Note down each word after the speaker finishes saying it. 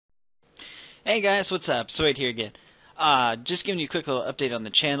Hey guys, what's up? Suede here again. Just giving you a quick little update on the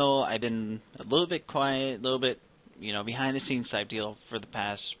channel. I've been a little bit quiet, a little bit, behind the scenes type deal for the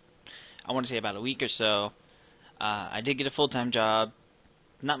past, I want to say about a week or so. I did get a full-time job.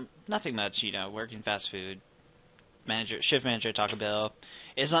 Nothing much, working fast food, shift manager at Taco Bell.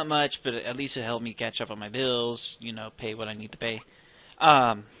 It's not much, but at least it helped me catch up on my bills, pay what I need to pay.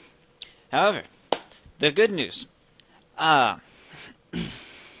 Um, However, the good news. Uh,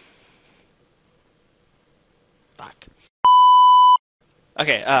 Fuck.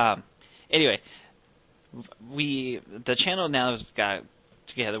 Okay, anyway, the channel now has got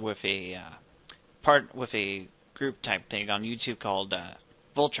together with a group type thing on YouTube called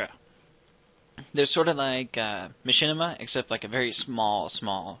Voltra. They're sort of like Machinima, except like a very small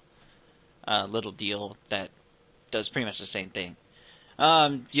little deal that does pretty much the same thing.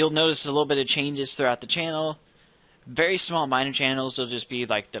 You'll notice a little bit of changes throughout the channel. Very small, minor channels. They'll just be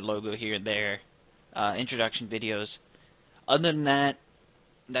like the logo here and there, introduction videos. Other than that,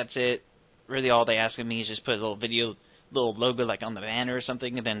 that's it. Really, all they ask of me is just put a little logo like on the banner or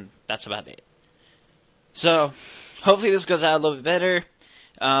something, and then that's about it. So, hopefully this goes out a little bit better.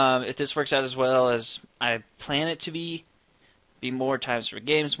 If this works out as well as I plan it to be more times for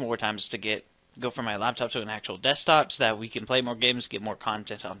games, more times to go from my laptop to an actual desktop, so that we can play more games, get more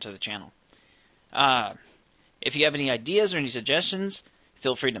content onto the channel. If you have any ideas or any suggestions,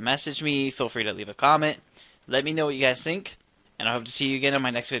 feel free to message me. Feel free to leave a comment. Let me know what you guys think, and I hope to see you again in my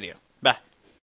next video. Bye.